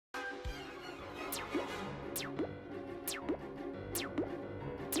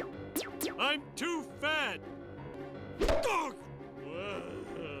I'm too fat!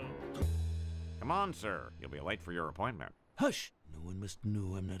 Come on, sir. You'll be late for your appointment. Hush! No one must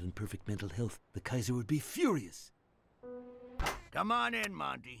know I'm not in perfect mental health. The Kaiser would be furious. Come on in,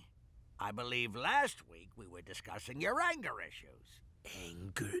 Monty. I believe last week we were discussing your anger issues.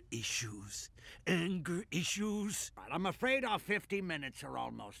 Anger issues. Anger issues. But I'm afraid our 50 minutes are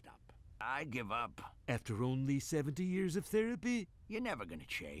almost up. I give up. After only 70 years of therapy? You're never gonna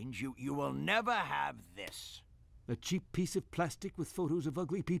change. You will never have this. A cheap piece of plastic with photos of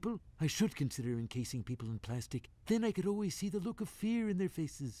ugly people? I should consider encasing people in plastic. Then I could always see the look of fear in their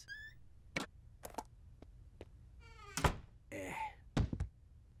faces.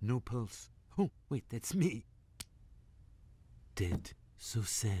 No pulse. Oh, wait, that's me. Dead. So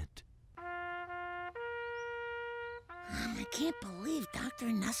sad. I can't believe Dr.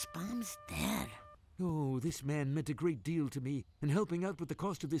 Nussbaum's dead. Oh, this man meant a great deal to me, and helping out with the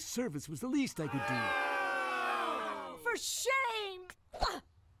cost of this service was the least I could do. For shame!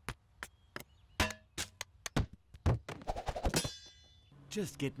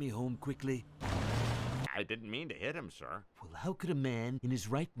 Just get me home quickly. I didn't mean to hit him, sir. Well, how could a man in his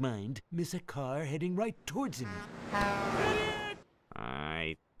right mind miss a car heading right towards him?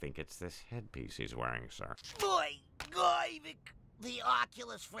 I think it's this headpiece he's wearing, sir. The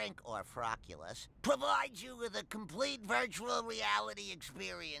Oculus Frank, or Froculus, provides you with a complete virtual reality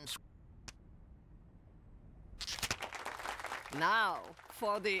experience. Now,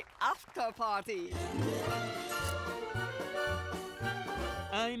 for the after party.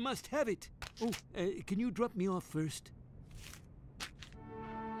 I must have it. Oh, can you drop me off first?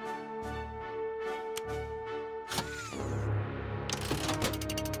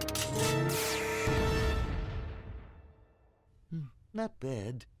 Not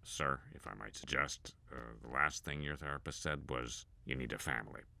bad. Sir, if I might suggest, the last thing your therapist said was, you need a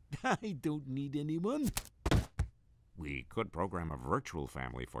family. I don't need anyone. We could program a virtual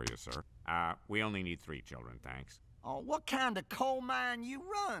family for you, sir. We only need 3 children, thanks. Oh, what kind of coal mine you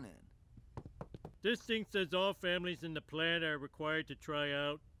running? This thing says all families in the plant are required to try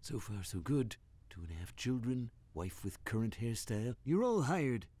out. So far, so good. 2.5 children, wife with current hairstyle. You're all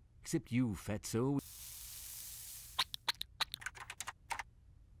hired, except you, fatso.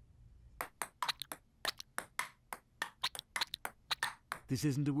 This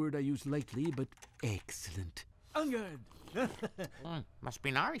isn't a word I use lightly, but excellent. Good. Must be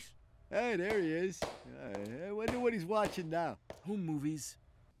nice. Hey, there he is. I wonder what he's watching now. Home movies.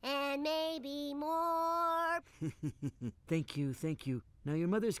 And maybe more. Thank you, thank you. Now your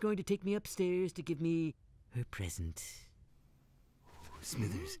mother's going to take me upstairs to give me her present. Oh,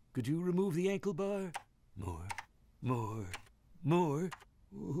 Smithers, could you remove the ankle bar? More. Oh.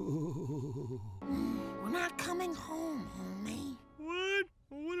 We're not coming home, homie. What?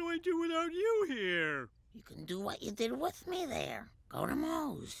 What do I do without you here? You can do what you did with me there. Go to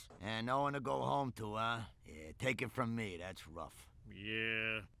Moe's. And no one to go home to, huh? Yeah, take it from me, that's rough.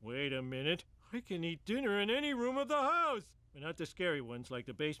 Yeah, wait a minute. I can eat dinner in any room of the house. But not the scary ones like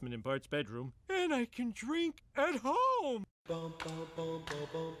the basement in Bart's bedroom. And I can drink at home. Bum, bum, bum, bum,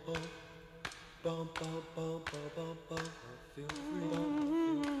 bum, bum. Bum, bum, bum, bum, bum, bum. Feel free.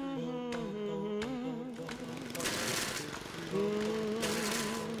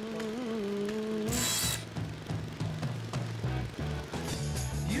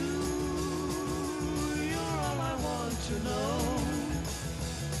 You're all I want to know.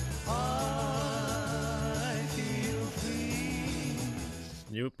 I feel free.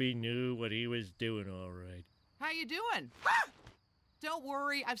 Snoopy knew what he was doing all right. How you doing? Don't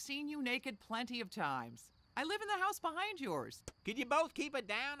worry, I've seen you naked plenty of times. I live in the house behind yours. Could you both keep it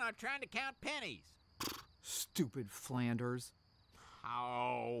down? I'm trying to count pennies. Stupid Flanders.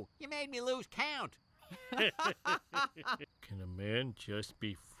 Oh, you made me lose count. Can a man just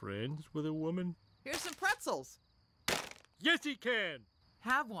be friends with a woman? Here's some pretzels. Yes, he can.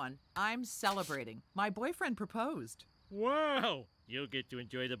 Have one. I'm celebrating. My boyfriend proposed. Wow. You'll get to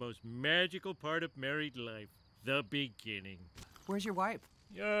enjoy the most magical part of married life, the beginning. Where's your wife?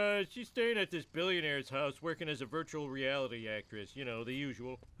 She's staying at this billionaire's house working as a virtual reality actress. You know, the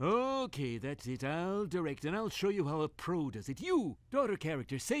usual. Okay, that's it. I'll direct and I'll show you how a pro does it. You, daughter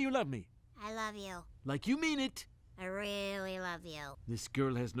character, say you love me. I love you. Like you mean it. I really love you. This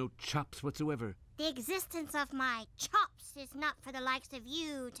girl has no chops whatsoever. The existence of my chops is not for the likes of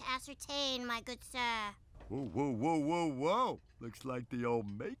you to ascertain, my good sir. Whoa. Looks like the old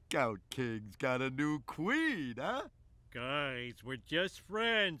makeout king's got a new queen, huh? Guys, we're just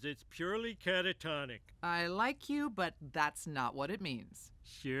friends. It's purely catatonic. I like you, but that's not what it means.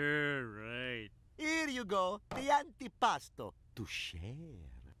 Sure, right. Here you go, the antipasto. To share.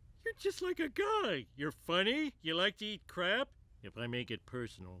 You're just like a guy. You're funny. You like to eat crap. If I make it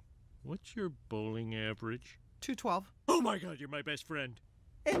personal, what's your bowling average? 212. Oh my God, you're my best friend.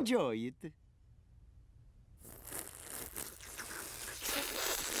 Enjoy it.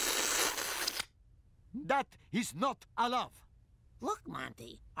 That is not a love. Look,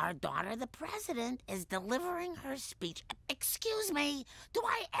 Monty, our daughter, the president, is delivering her speech. Excuse me, do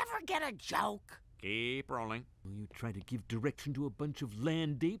I ever get a joke? Keep rolling. Will you try to give direction to a bunch of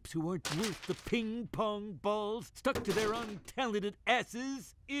land apes who aren't worth the ping-pong balls stuck to their untalented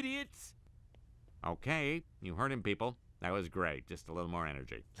asses, idiots? Okay, you heard him, people. That was great. Just a little more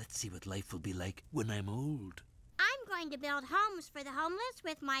energy. Let's see what life will be like when I'm old. I'm going to build homes for the homeless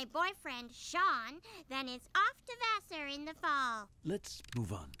with my boyfriend, Sean. Then it's off to Vassar in the fall. Let's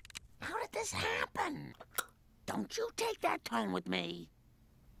move on. How did this happen? Don't you take that tone with me.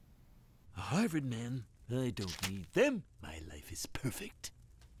 A Harvard man? I don't need them. My life is perfect.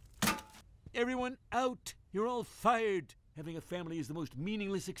 Everyone out. You're all fired. Having a family is the most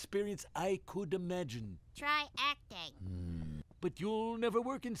meaningless experience I could imagine. Try acting. But you'll never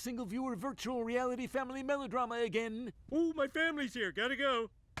work in single-viewer virtual reality family melodrama again. Oh, my family's here. Gotta go.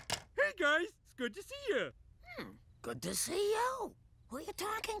 Hey, guys. It's good to see you. Good to see you. Who are you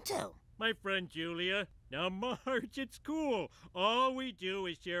talking to? My friend Julia. Now, Marge, it's cool. All we do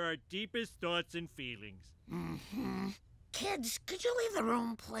is share our deepest thoughts and feelings. Kids, could you leave the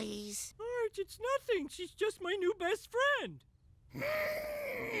room, please? Marge, it's nothing. She's just my new best friend.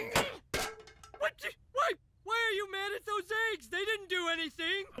 Why are you mad at those eggs? They didn't do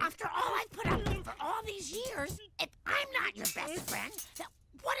anything. After all I've put up with for all these years, if I'm not your best friend, then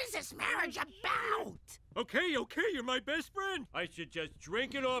what is this marriage about? Okay, you're my best friend. I should just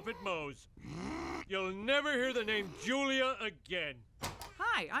drink it off at Moe's. You'll never hear the name Julia again.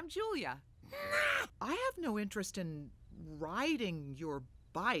 Hi, I'm Julia. I have no interest in riding your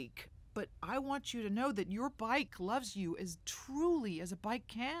bike, but I want you to know that your bike loves you as truly as a bike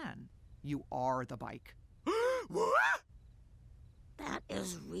can. You are the bike. What? That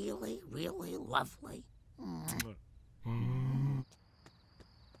is really, really lovely.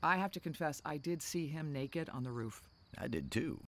 I have to confess, I did see him naked on the roof. I did too.